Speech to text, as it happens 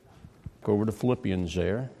Go over to Philippians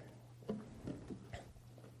there.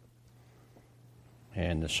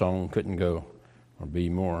 And the song couldn't go or be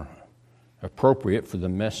more appropriate for the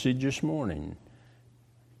message this morning.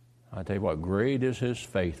 I tell you what, great is His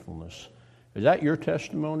faithfulness. Is that your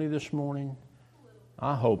testimony this morning?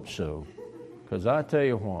 I hope so. Because I tell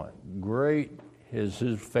you what, great has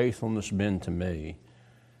His faithfulness been to me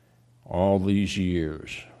all these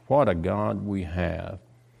years. What a God we have.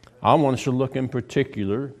 I want us to look in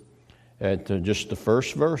particular at just the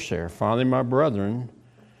first verse there. Finally, my brethren,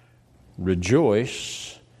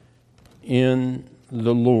 rejoice in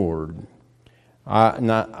the Lord.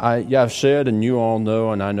 I've said, and you all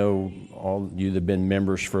know, and I know all you that have been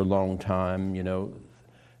members for a long time, you know,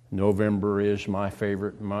 November is my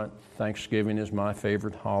favorite month. Thanksgiving is my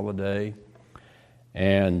favorite holiday.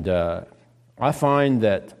 And I find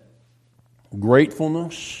that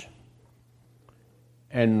gratefulness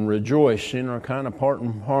and rejoicing are kind of part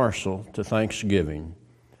and parcel to Thanksgiving.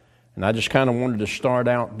 And I just kind of wanted to start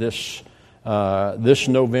out this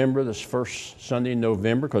November, this first Sunday in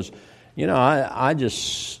November, because, you know, I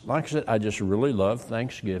just, like I said, I just really love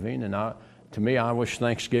Thanksgiving. And to me, I wish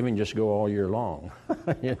Thanksgiving just go all year long.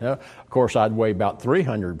 You know, of course, I'd weigh about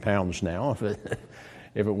 300 pounds now if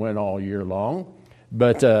it went all year long.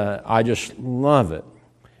 But I just love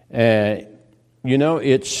it. You know,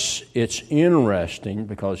 it's interesting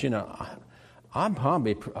because, you know, I'm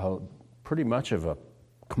probably pretty much of a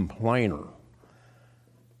complainer.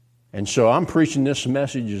 And so I'm preaching this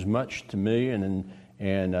message as much to me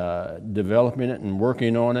and developing it and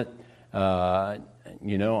working on it.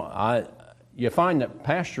 You know, you find that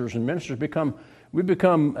pastors and ministers we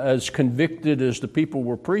become as convicted as the people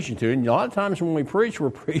we're preaching to. And a lot of times when we preach, we're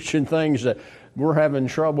preaching things that we're having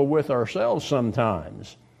trouble with ourselves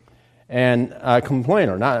sometimes. And a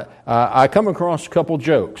complainer. Now, I come across a couple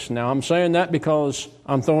jokes. Now, I'm saying that because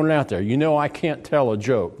I'm throwing it out there. You know, I can't tell a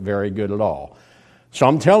joke very good at all. So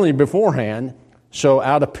I'm telling you beforehand, so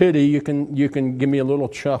out of pity, you can give me a little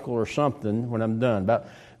chuckle or something when I'm done. About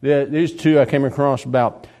these two I came across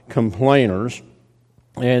about complainers.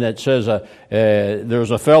 And it says there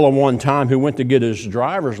was a fellow one time who went to get his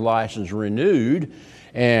driver's license renewed.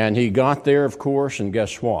 And he got there, of course, and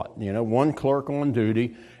guess what? You know, one clerk on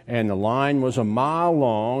duty. And the line was a mile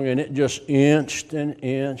long, and it just inched and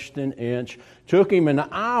inched and inched. Took him an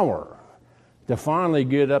hour to finally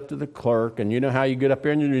get up to the clerk. And you know how you get up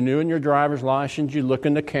there and you're renewing your driver's license, you look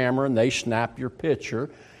in the camera and they snap your picture.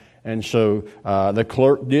 And so the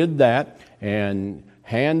clerk did that and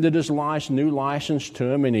handed his new license to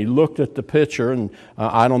him, and he looked at the picture, and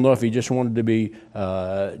I don't know if he just wanted to be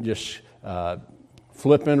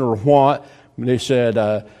flippant or what. They said,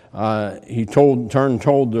 he told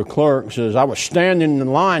the clerk, says, I was standing in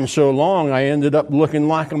line so long I ended up looking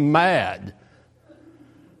like I'm mad.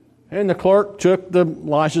 And the clerk took the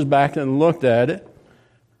license back and looked at it.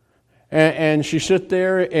 And she sat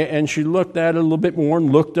there and she looked at it a little bit more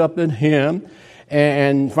and looked up at him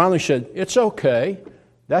and finally said, it's okay.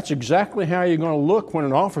 That's exactly how you're going to look when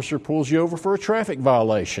an officer pulls you over for a traffic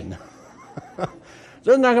violation.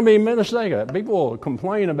 There's not going to be a mistake of that. People will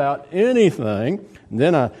complain about anything. And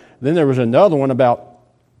then there was another one about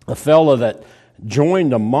a fellow that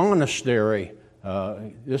joined a monastery.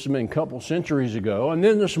 This has been a couple centuries ago. And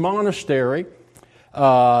then this monastery,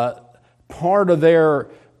 part of their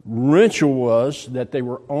ritual was that they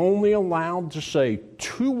were only allowed to say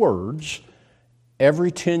 2 words every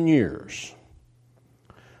 10 years.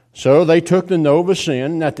 So they took the novice in,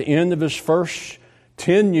 and at the end of his first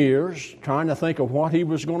 10 years, trying to think of what he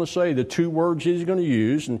was going to say, the 2 words he's going to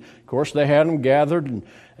use. And, of course, they had him gathered,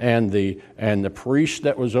 and the priest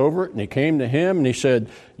that was over it, and he came to him, and he said,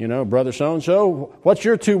 you know, Brother so-and-so, what's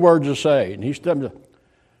your 2 words to say? And he said,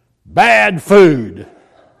 bad food.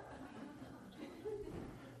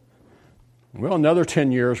 Well, another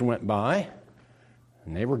 10 years went by,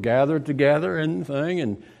 and they were gathered together and thing,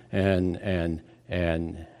 and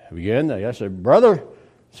again, I said, Brother,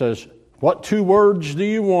 says, what 2 words do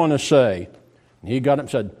you want to say? And he got up and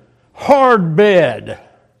said, hard bed.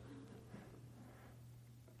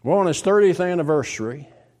 Well, on his 30th anniversary,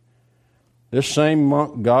 this same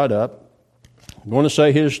monk got up, going to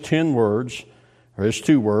say his 10 words, or his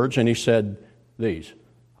 2 words, and he said these,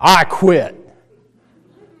 I quit.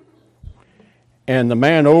 And the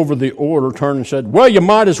man over the order turned and said, well, you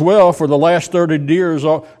might as well. For the last 30 years,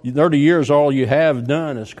 all you have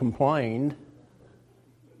done is complained.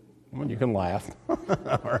 Well, you can laugh. All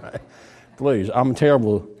right. Please, I'm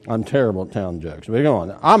terrible at telling jokes. But go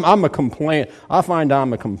on. I'm a complainer. I find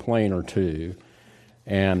I'm a complainer too.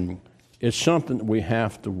 And it's something that we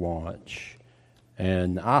have to watch.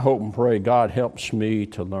 And I hope and pray God helps me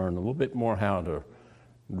to learn a little bit more how to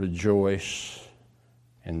rejoice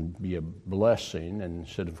and be a blessing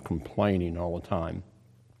instead of complaining all the time.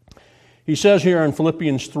 He says here in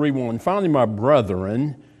Philippians 3:1, finally, my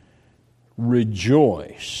brethren,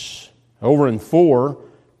 rejoice. Over in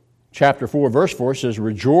chapter 4, verse 4, it says,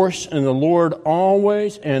 rejoice in the Lord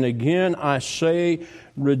always, and again I say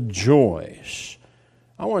rejoice.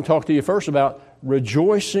 I want to talk to you first about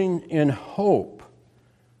rejoicing in hope.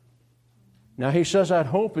 Now, he says that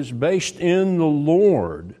hope is based in the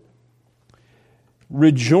Lord.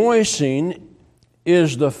 Rejoicing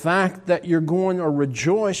is the fact that you're going to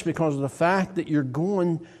rejoice because of the fact that you're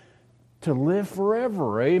going to live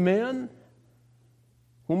forever. Amen?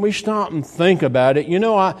 When we stop and think about it,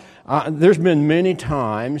 there's been many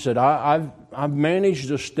times that I've managed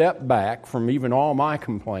to step back from even all my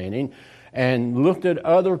complaining and looked at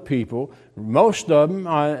other people, most of them,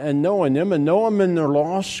 and know them in their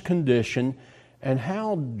lost condition, and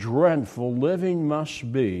how dreadful living must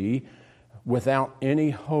be without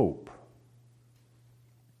any hope.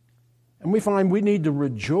 And we find we need to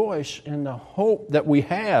rejoice in the hope that we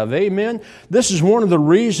have. Amen? This is one of the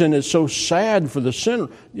reasons it's so sad for the sinner.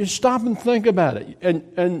 You stop and think about it.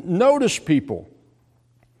 And notice people.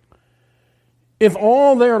 If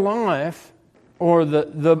all their life, or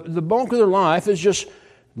the bulk of their life, is just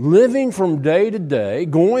living from day to day,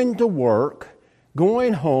 going to work,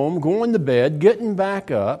 going home, going to bed, getting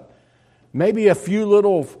back up, maybe a few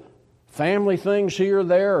little family things here or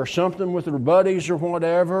there, or something with their buddies or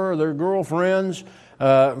whatever, or their girlfriends,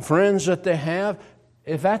 friends that they have.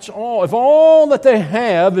 If all that they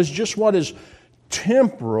have is just what is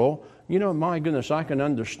temporal, my goodness, I can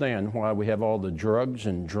understand why we have all the drugs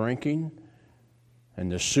and drinking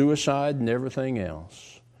and the suicide and everything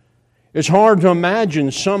else. It's hard to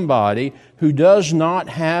imagine somebody who does not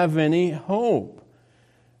have any hope.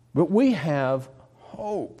 But we have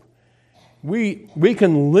hope. We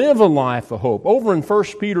can live a life of hope. Over in 1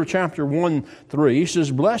 Peter chapter 1:3, he says,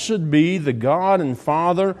 blessed be the God and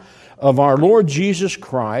Father of our Lord Jesus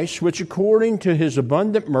Christ, which according to His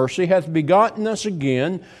abundant mercy hath begotten us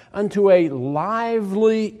again unto a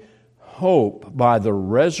lively hope by the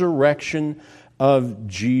resurrection of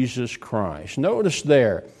Jesus Christ. Notice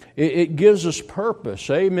there, it gives us purpose.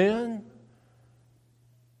 Amen?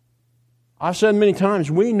 I've said many times,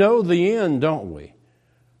 we know the end, don't we?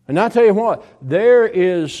 And I tell you what, there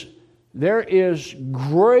is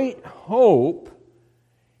great hope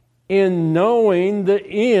in knowing the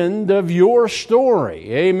end of your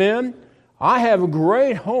story. Amen? I have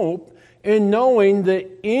great hope in knowing the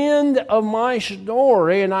end of my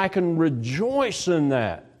story, and I can rejoice in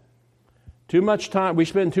that. We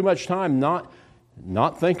spend too much time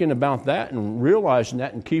not thinking about that and realizing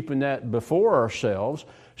that and keeping that before ourselves,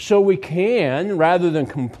 so we can, rather than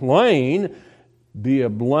complain, be a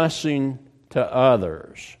blessing to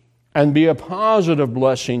others and be a positive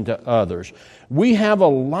blessing to others. We have a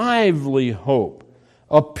lively hope,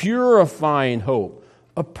 a purifying hope,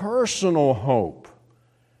 a personal hope.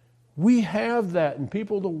 We have that, and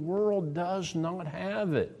people, the world does not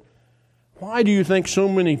have it. Why do you think so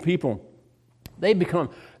many people, they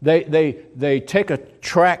take a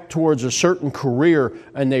track towards a certain career,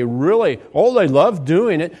 and they love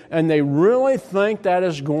doing it, and they really think that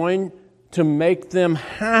is going to make them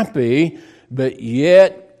happy, but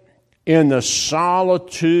yet in their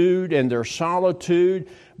solitude,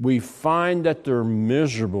 we find that they're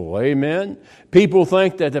miserable. Amen? People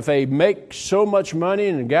think that if they make so much money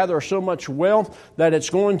and gather so much wealth, that it's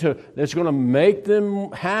going to make them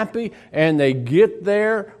happy, and they get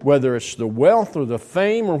there, whether it's the wealth or the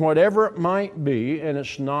fame or whatever it might be, and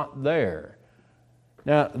it's not there.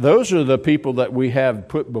 Now, those are the people that we have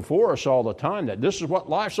put before us all the time, that this is what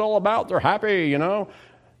life's all about. They're happy,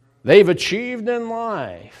 They've achieved in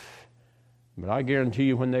life. But I guarantee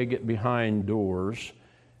you, when they get behind doors,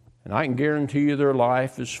 and I can guarantee you their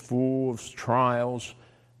life is full of trials,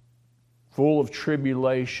 full of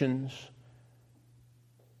tribulations,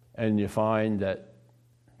 and you find that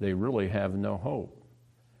they really have no hope.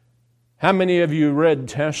 How many of you read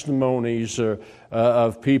testimonies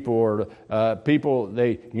of people, or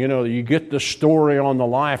you get the story on the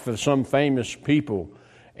life of some famous people,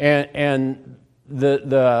 and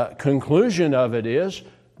the conclusion of it is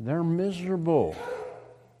they're miserable.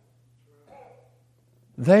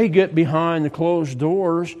 They get behind the closed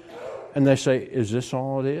doors and they say, is this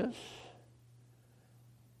all it is?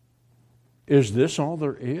 Is this all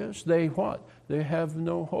there is? They what? They have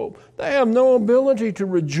no hope. They have no ability to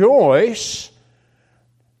rejoice.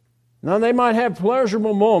 Now, they might have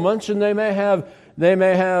pleasurable moments, and they may have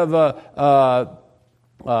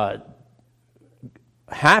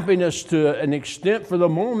happiness to an extent for the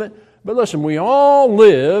moment. But listen, we all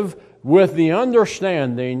live with the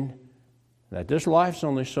understanding that this life's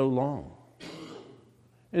only so long.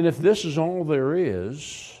 And if this is all there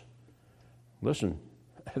is, listen,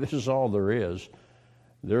 if this is all there is,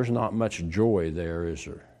 there's not much joy there, is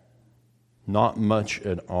there? Not much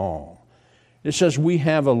at all. It says we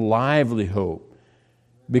have a lively hope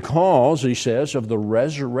because, he says, of the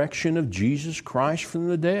resurrection of Jesus Christ from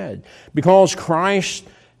the dead. Because Christ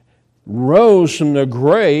rose from the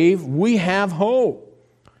grave, we have hope.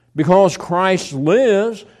 Because Christ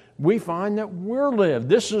lives, we find that we're lived.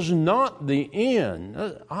 This is not the end.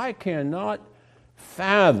 I cannot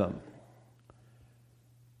fathom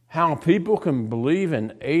how people can believe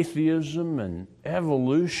in atheism and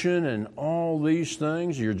evolution and all these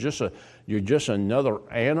things. You're just another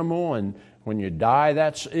animal, and when you die,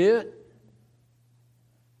 that's it.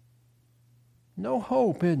 No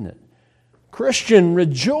hope, isn't it? Christian,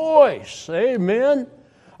 rejoice. Amen.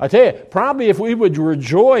 I tell you, probably if we would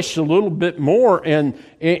rejoice a little bit more in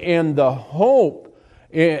the hope,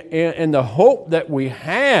 in the hope that we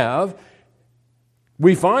have,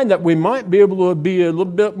 we find that we might be able to be a little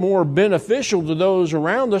bit more beneficial to those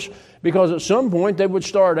around us, because at some point they would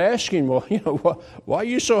start asking, well, why are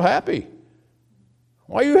you so happy?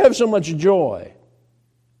 Why do you have so much joy?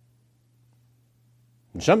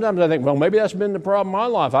 And sometimes I think, well, maybe that's been the problem in my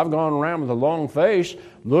life. I've gone around with a long face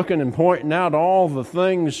looking and pointing out all the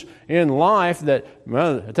things in life that,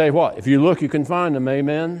 well, I tell you what, if you look, you can find them,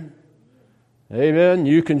 amen? Amen,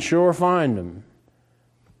 you can sure find them.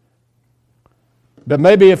 But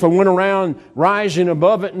maybe if I went around rising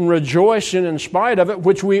above it and rejoicing in spite of it,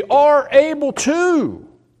 which we are able to,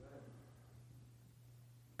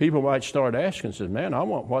 people might start asking, says, man, I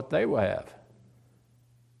want what they will have.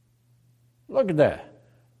 Look at that.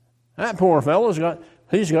 That poor fellow's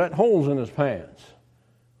he's got holes in his pants.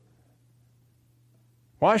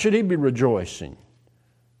 Why should he be rejoicing?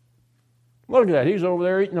 Look at that. He's over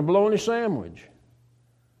there eating a bologna sandwich.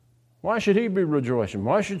 Why should he be rejoicing?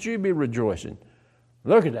 Why should you be rejoicing?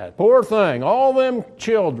 Look at that. Poor thing. All them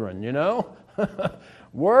children,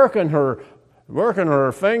 working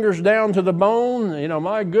her fingers down to the bone.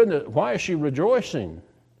 My goodness, why is she rejoicing?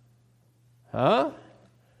 Huh?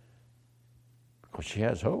 Because she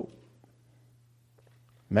has hope.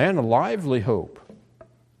 Man, a lively hope.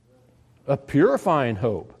 A purifying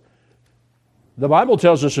hope. The Bible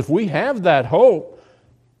tells us if we have that hope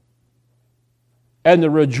and the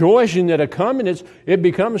rejoicing that accompanies it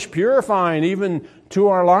becomes purifying even to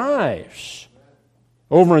our lives.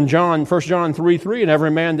 Over in 1 John 3:3, and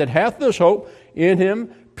every man that hath this hope in him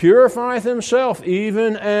purifieth himself,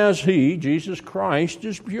 even as he, Jesus Christ,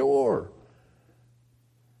 is pure.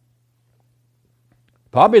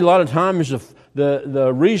 Probably a lot of times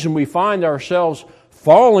the reason we find ourselves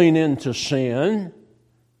falling into sin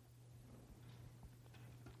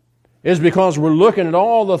is because we're looking at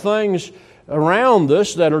all the things around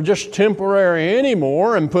us that are just temporary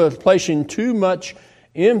anymore and placing too much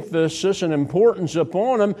emphasis and importance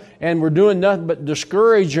upon them, and we're doing nothing but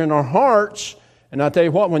discouraging our hearts. And I tell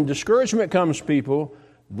you what, when discouragement comes, people,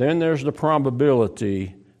 then there's the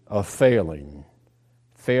probability of failing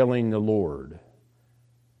the Lord.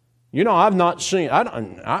 I've not seen,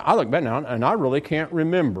 I look back now and I really can't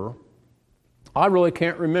remember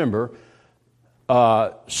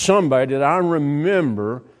somebody that I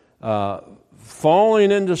remember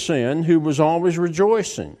falling into sin who was always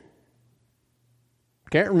rejoicing.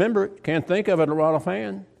 Can't remember it. Can't think of it right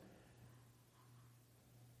offhand.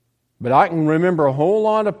 But I can remember a whole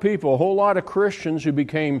lot of people, a whole lot of Christians who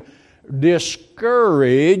became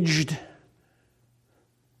discouraged,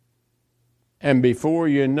 and before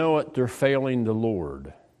you know it, they're failing the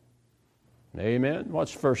Lord. Amen?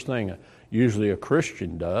 What's the first thing usually a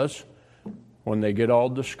Christian does when they get all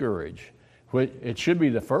discouraged? It should be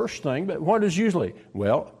the first thing, but what is usually?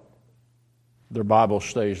 Well, their Bible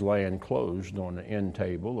stays laying closed on the end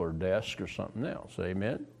table or desk or something else.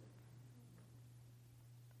 Amen?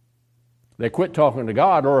 They quit talking to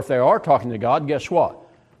God, or if they are talking to God, guess what?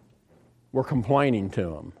 We're complaining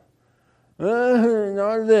to Him.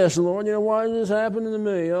 Not this, Lord. Why is this happening to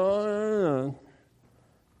me?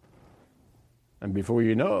 And before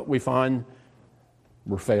you know it, we find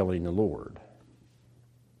we're failing the Lord.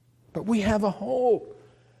 But we have a hope.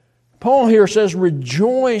 Paul here says,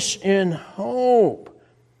 rejoice in hope.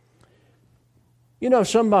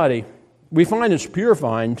 Somebody, we find it's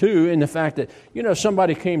purifying too in the fact that,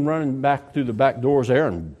 somebody came running back through the back doors there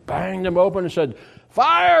and banged them open and said,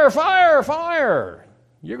 fire, fire, fire.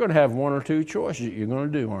 You're going to have one or two choices that you're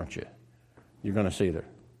going to do, aren't you? You're going to see there.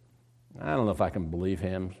 I don't know if I can believe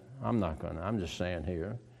him. I'm just saying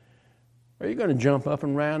here. Are you going to jump up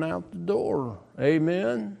and run out the door?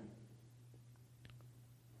 Amen?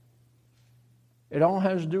 It all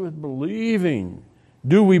has to do with believing.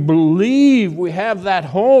 Do we believe we have that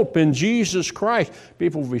hope in Jesus Christ?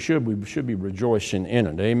 People, we should be rejoicing in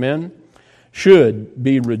it. Amen? Should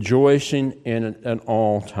be rejoicing in it at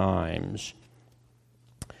all times.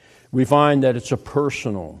 We find that it's a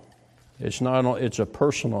personal. It's a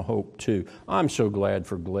personal hope too. I'm so glad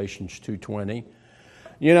for Galatians 2:20.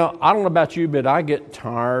 You know, I don't know about you, but I get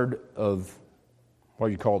tired of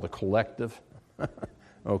what you call the collective.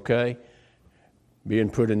 Okay?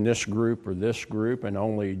 Being put in this group or this group and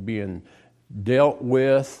only being dealt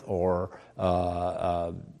with or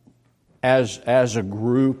as a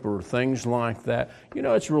group or things like that. You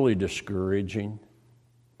know, it's really discouraging.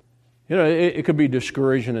 You know, it could be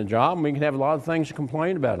discouraging in a job, and we can have a lot of things to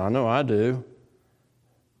complain about. I know I do.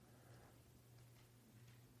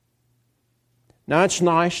 Now, it's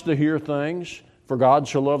nice to hear things. For God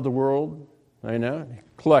so loved the world, you know,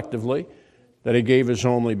 collectively, that He gave His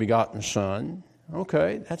only begotten Son.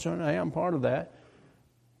 Okay, I'm part of that.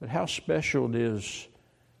 But how special it is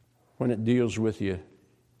when it deals with you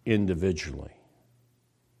individually.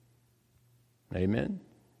 Amen?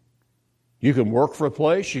 You can work for a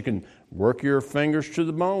place, you can work your fingers to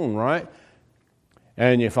the bone, right?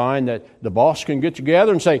 And you find that the boss can get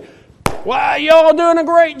together and say, "Wow, y'all doing a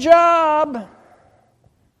great job."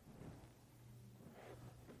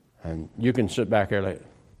 And you can sit back there like,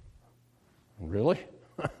 "Really?"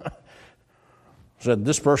 Said,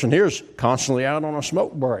 "This person here is constantly out on a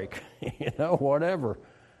smoke break," you know, whatever.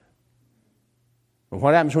 But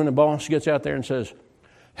what happens when the boss gets out there and says,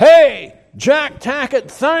 "Hey, Jack Tackett,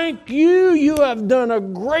 thank you. You have done a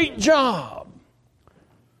great job."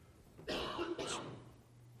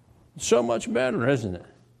 It's so much better, isn't it?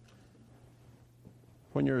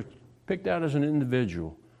 When you're picked out as an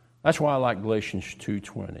individual. That's why I like Galatians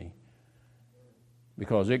 2:20.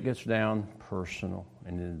 Because it gets down personal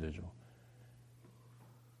and individual.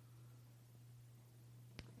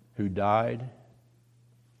 Who died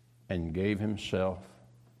and gave Himself,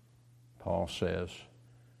 Paul says,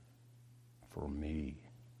 for me.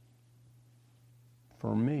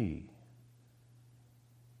 For me.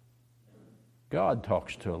 God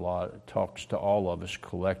talks to all of us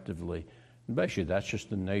collectively. And basically, that's just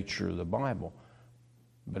the nature of the Bible.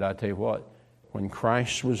 But I tell you what, when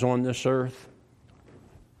Christ was on this earth,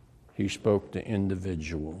 He spoke to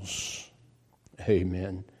individuals.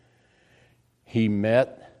 Amen. He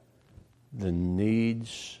met the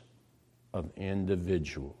needs of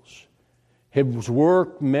individuals. His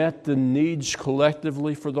work met the needs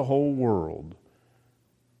collectively for the whole world.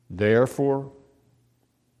 Therefore,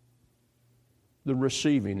 the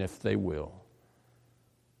receiving, if they will.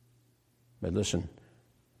 But listen,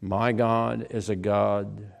 my God is a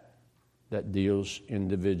God that deals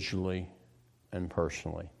individually and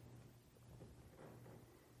personally.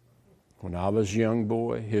 When I was a young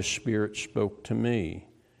boy, His Spirit spoke to me,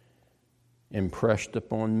 impressed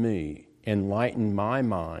upon me, enlightened my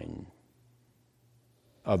mind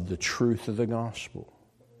of the truth of the gospel.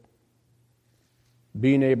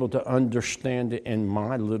 Being able to understand it in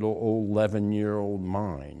my little old 11-year-old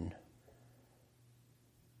mind.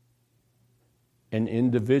 And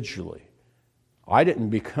individually. I didn't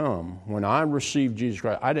become, when I received Jesus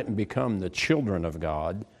Christ, I didn't become the children of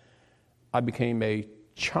God. I became a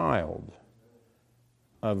child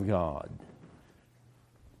of God.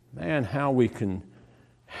 Man, how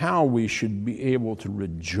we should be able to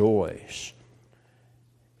rejoice.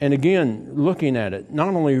 And again, looking at it,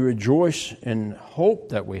 not only rejoice in hope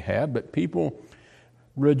that we have, but people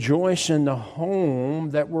rejoice in the home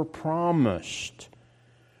that we're promised.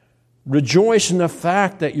 Rejoice in the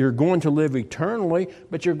fact that you're going to live eternally,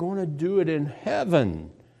 but you're going to do it in heaven.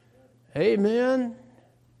 Amen?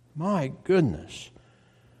 My goodness.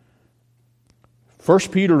 1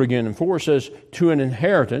 Peter again in 4 says, to an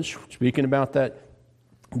inheritance, speaking about that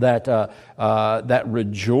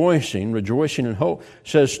rejoicing in hope,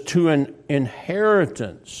 says to an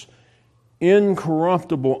inheritance,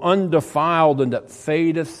 incorruptible, undefiled, and that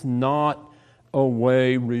fadeth not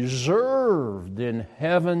away, reserved in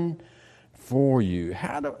heaven for you.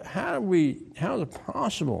 How is it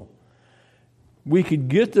possible? We could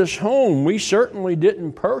get this home. We certainly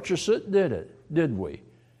didn't purchase it, did we?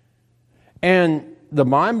 And the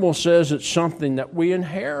Bible says it's something that we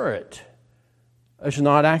inherit. It's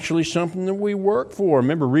not actually something that we work for. I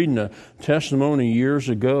remember reading a testimony years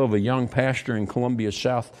ago of a young pastor in Columbia,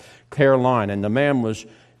 South Carolina, and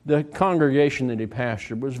the congregation that he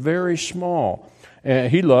pastored was very small.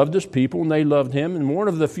 And he loved his people, and they loved him. And one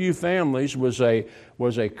of the few families was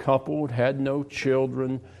a couple that had no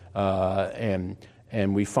children, and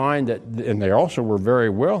we find that, and they also were very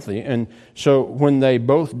wealthy. And so when they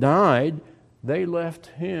both died, they left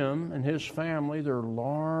him and his family their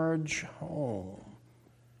large home.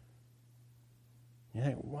 You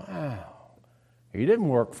think, wow, he didn't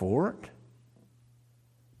work for it.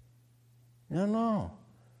 No,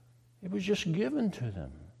 it was just given to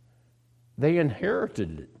them. They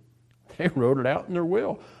inherited it. They wrote it out in their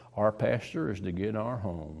will. Our pastor is to get our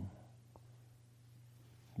home.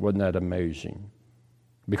 Wasn't that amazing?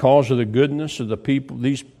 Because of the goodness of the people,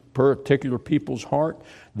 these particular people's heart,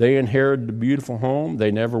 they inherited the beautiful home.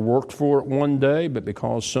 They never worked for it one day, but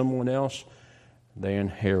because someone else, they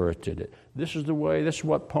inherited it. This is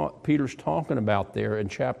what Peter's talking about there in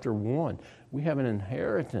chapter 1. We have an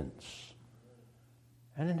inheritance.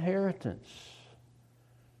 An inheritance.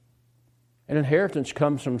 An inheritance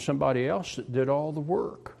comes from somebody else that did all the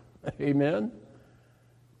work. Amen?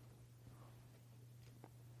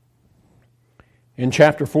 In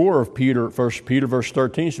chapter 4 of 1 Peter, verse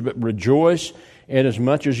 13, it says, "But rejoice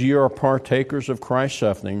inasmuch as ye are partakers of Christ's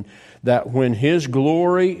suffering, that when his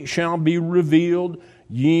glory shall be revealed,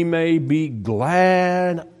 ye may be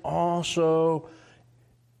glad also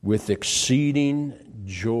with exceeding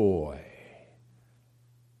joy."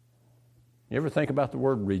 You ever think about the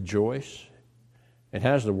word rejoice? It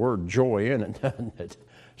has the word joy in it, doesn't it?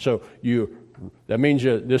 So that means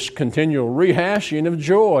this continual rehashing of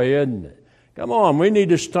joy, isn't it? Come on, we need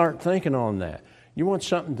to start thinking on that. You want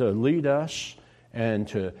something to lead us and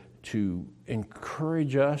to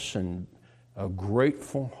encourage us, and a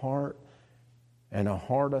grateful heart and a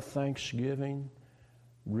heart of thanksgiving?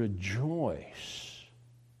 Rejoice.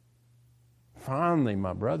 Finally,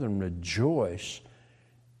 my brethren, rejoice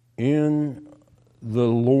in the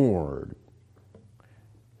Lord.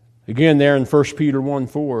 Again, there in 1 Peter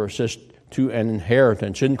 1:4, it says, "To an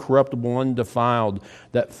inheritance, incorruptible, undefiled,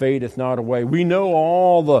 that fadeth not away." We know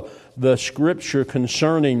all the Scripture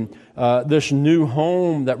concerning this new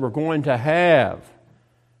home that we're going to have.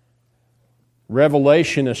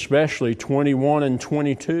 Revelation, especially 21 and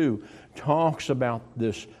 22, talks about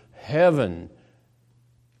this heaven.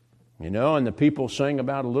 And the people sing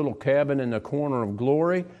about a little cabin in the corner of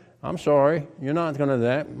glory. I'm sorry, you're not going to do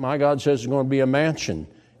that. My God says it's going to be a mansion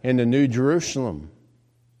in the New Jerusalem.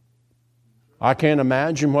 I can't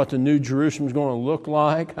imagine what the New Jerusalem is going to look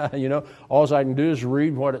like. All I can do is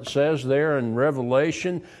read what it says there in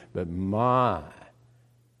Revelation. But my,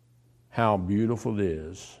 how beautiful it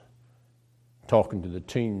is. Talking to the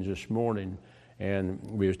teens this morning, and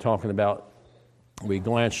we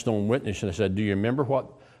glanced on Witness, and I said, "Do you remember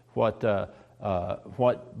what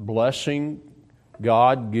blessing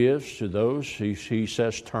God gives to those He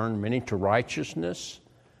says turn many to righteousness?"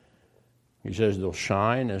 He says they'll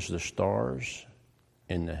shine as the stars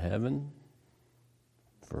in the heaven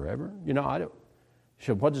forever. He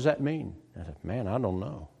said, "What does that mean?" I said, "Man, I don't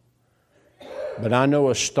know. But I know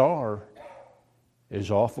a star is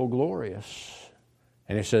awful glorious."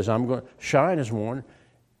 And he says, "I'm going to shine as one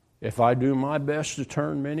if I do my best to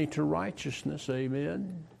turn many to righteousness."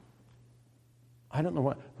 Amen. I don't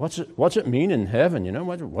know what's it mean in heaven?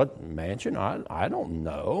 What mansion? I don't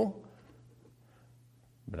know.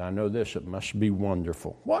 But I know this, it must be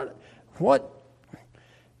wonderful. What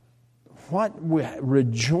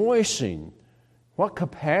rejoicing, what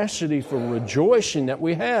capacity for rejoicing that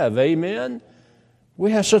we have, amen?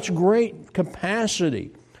 We have such great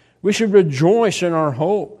capacity. We should rejoice in our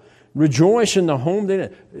hope. Rejoice in the home.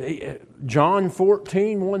 John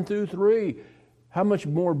 14, 1 through 3. How much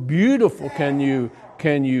more beautiful can you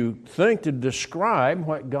think to describe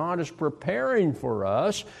what God is preparing for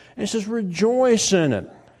us? And it says, rejoice in it.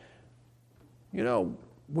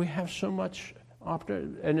 We have so much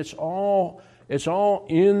opportunity, and it's all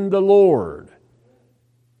in the Lord.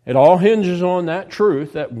 It all hinges on that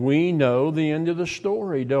truth that we know the end of the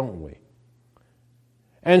story, don't we?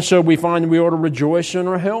 And so we find we ought to rejoice in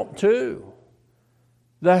our help too.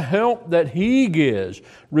 The help that He gives.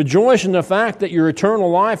 Rejoice in the fact that your eternal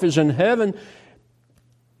life is in heaven,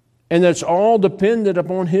 and that's all dependent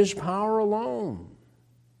upon His power alone.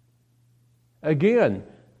 Again,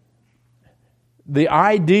 the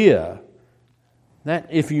idea that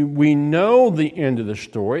if we know the end of the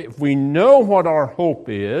story, if we know what our hope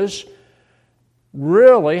is,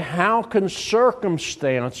 really, how can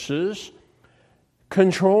circumstances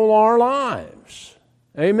control our lives?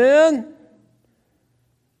 Amen?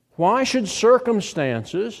 Why should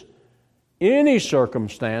circumstances, any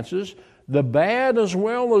circumstances, the bad as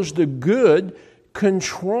well as the good,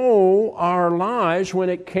 control our lives when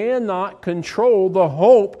it cannot control the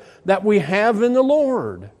hope that we have in the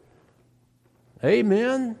Lord.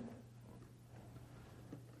 Amen?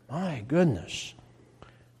 My goodness.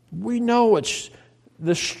 We know it's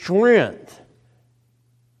the strength.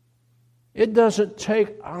 It doesn't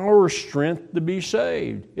take our strength to be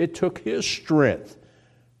saved. It took His strength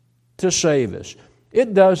to save us.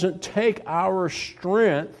 It doesn't take our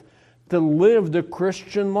strength to live the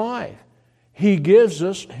Christian life. He gives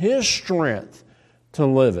us His strength to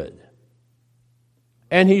live it.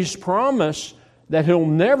 And He's promised that He'll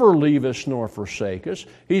never leave us nor forsake us.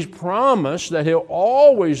 He's promised that He'll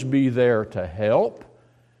always be there to help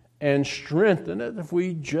and strengthen it if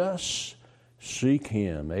we just seek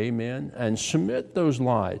Him. Amen? And submit those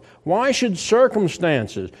lives. Why should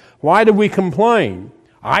circumstances? Why do we complain?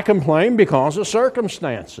 I complain because of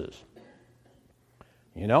circumstances.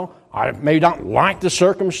 You know, I may not like the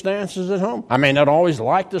circumstances at home. I may not always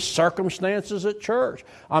like the circumstances at church.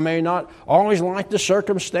 I may not always like the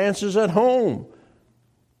circumstances at home.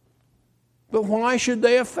 But why should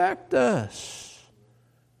they affect us?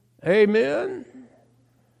 Amen?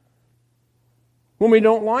 When we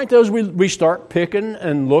don't like those, we start picking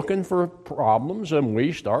and looking for problems, and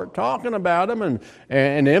we start talking about them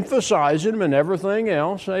and emphasizing them and everything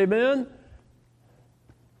else. Amen?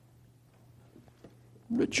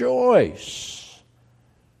 Rejoice.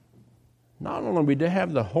 Not only do we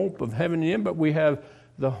have the hope of heaven in Him, but we have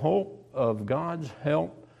the hope of God's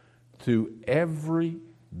help through every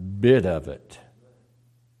bit of it.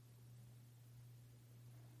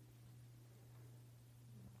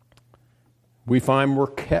 We find we're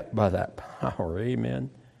kept by that power. Amen.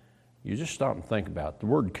 You just stop and think about it. The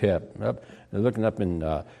word kept. Looking up in,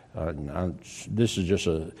 this is just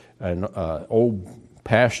an old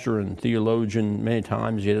pastor and theologian many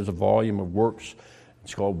times. He has a volume of works.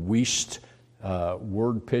 It's called Wuest,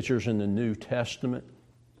 Word Pictures in the New Testament.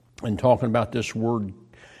 And talking about this word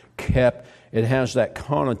kept, it has that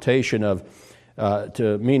connotation of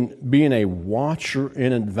to mean being a watcher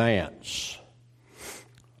in advance,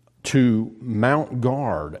 to mount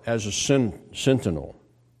guard as a sentinel,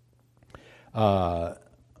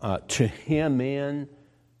 to hem in,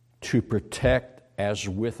 to protect as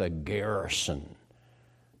with a garrison.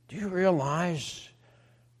 Do you realize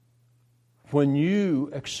when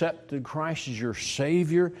you accepted Christ as your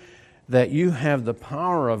Savior that you have the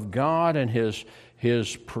power of God and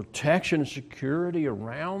His protection and security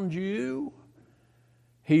around you?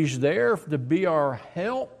 He's there to be our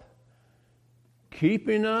help,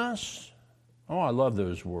 keeping us. Oh, I love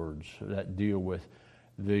those words that deal with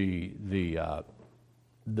the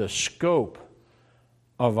scope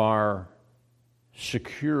of our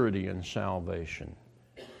security and salvation.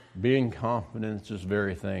 Being confident is this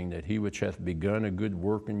very thing, that He which hath begun a good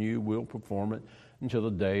work in you will perform it until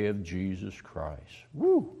the day of Jesus Christ.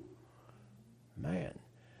 Woo! Man.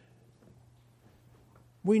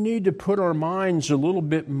 We need to put our minds a little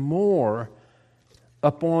bit more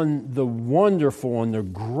upon the wonderful and the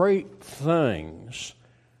great things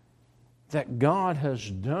that God has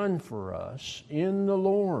done for us in the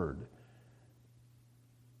Lord.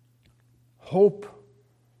 Hope,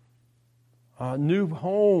 a new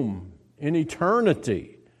home in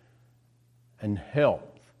eternity, and health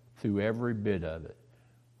through every bit of it.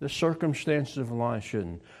 The circumstances of life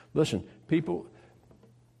shouldn't. Listen, people,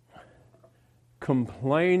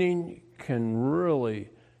 complaining can really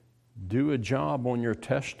do a job on your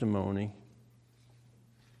testimony.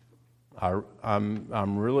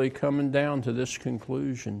 I'm really coming down to this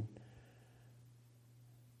conclusion.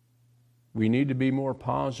 We need to be more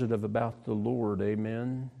positive about the Lord,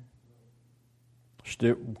 amen?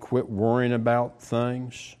 Quit worrying about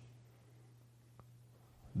things.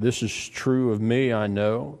 This is true of me, I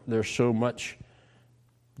know. There's so much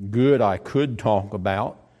good I could talk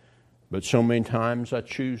about, but so many times I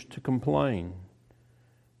choose to complain.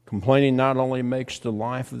 Complaining not only makes the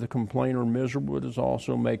life of the complainer miserable, it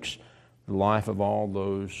also makes the life of all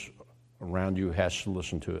those around you who has to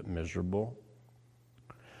listen to it miserable.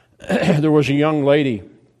 There was a young lady.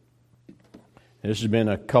 This has been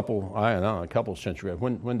a couple centuries.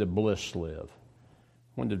 When did Bliss live?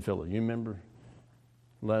 When did Philip? You remember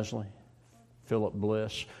Leslie? Philip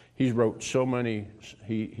Bliss. He wrote so many.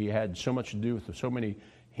 He had so much to do with so many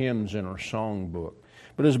hymns in her songbook.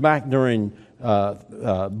 But it was back during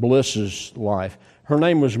Bliss's life. Her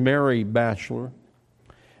name was Mary Batchelor,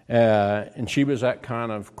 and she was that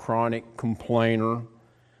kind of chronic complainer.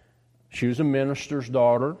 She was a minister's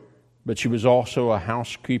daughter, but she was also a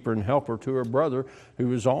housekeeper and helper to her brother, who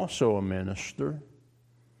was also a minister.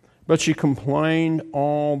 But she complained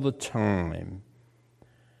all the time.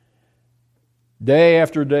 Day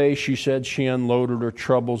after day, she said she unloaded her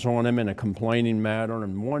troubles on him in a complaining manner.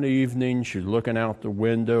 And one evening, she was looking out the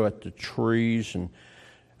window at the trees, and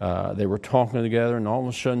they were talking together. And all of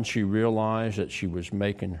a sudden, she realized that she was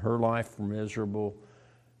making her life miserable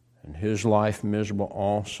and his life miserable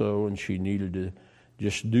also, and she needed to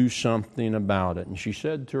just do something about it. And she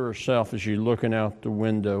said to herself as she's looking out the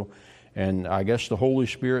window, and I guess the Holy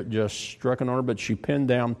Spirit just struck on her, but she pinned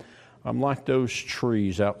down, I'm like those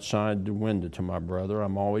trees outside the window to my brother.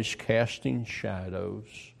 I'm always casting shadows.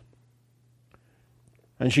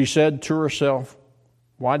 And she said to herself,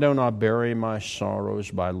 why don't I bury my sorrows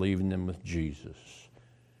by leaving them with Jesus?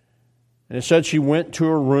 And it said she went to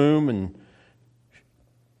her room, and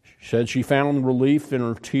she said she found relief in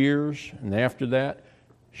her tears. And after that,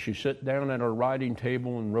 she sat down at her writing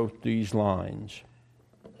table and wrote these lines.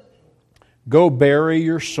 Go bury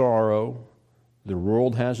your sorrow. The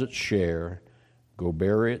world has its share. Go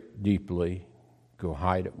bury it deeply. Go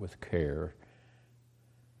hide it with care.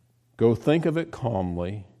 Go think of it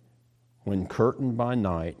calmly. When curtained by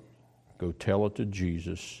night, go tell it to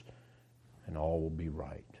Jesus, and all will be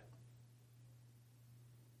right.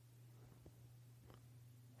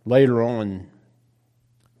 Later on,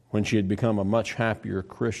 when she had become a much happier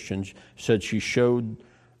Christian, said she showed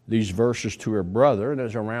these verses to her brother, and it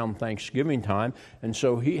was around Thanksgiving time, and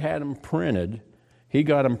so he had them printed. He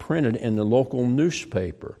got them printed in the local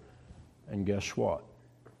newspaper. And guess what?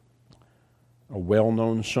 A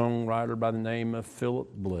well-known songwriter by the name of Philip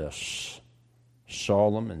Bliss saw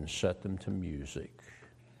them and set them to music.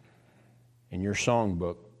 In your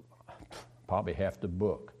songbook, probably half the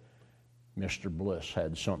book, Mr. Bliss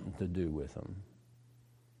had something to do with them.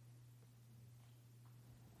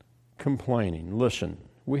 Complaining. Listen,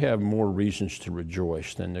 we have more reasons to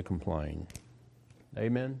rejoice than to complain.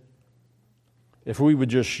 Amen? If we would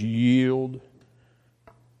just yield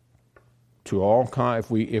to all kinds,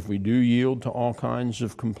 if we do yield to all kinds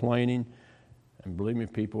of complaining, and believe me,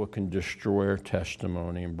 people, it can destroy our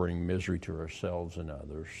testimony and bring misery to ourselves and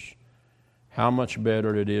others. How much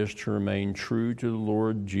better it is to remain true to the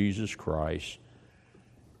Lord Jesus Christ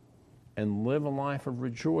and live a life of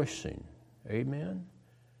rejoicing. Amen?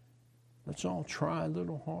 Let's all try a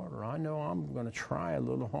little harder. I know I'm going to try a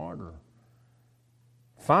little harder.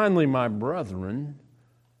 Finally, my brethren,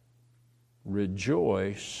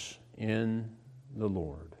 rejoice in the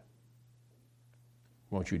Lord.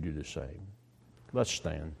 Won't you do the same? Let's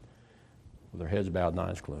stand with our heads bowed and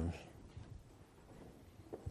eyes closed.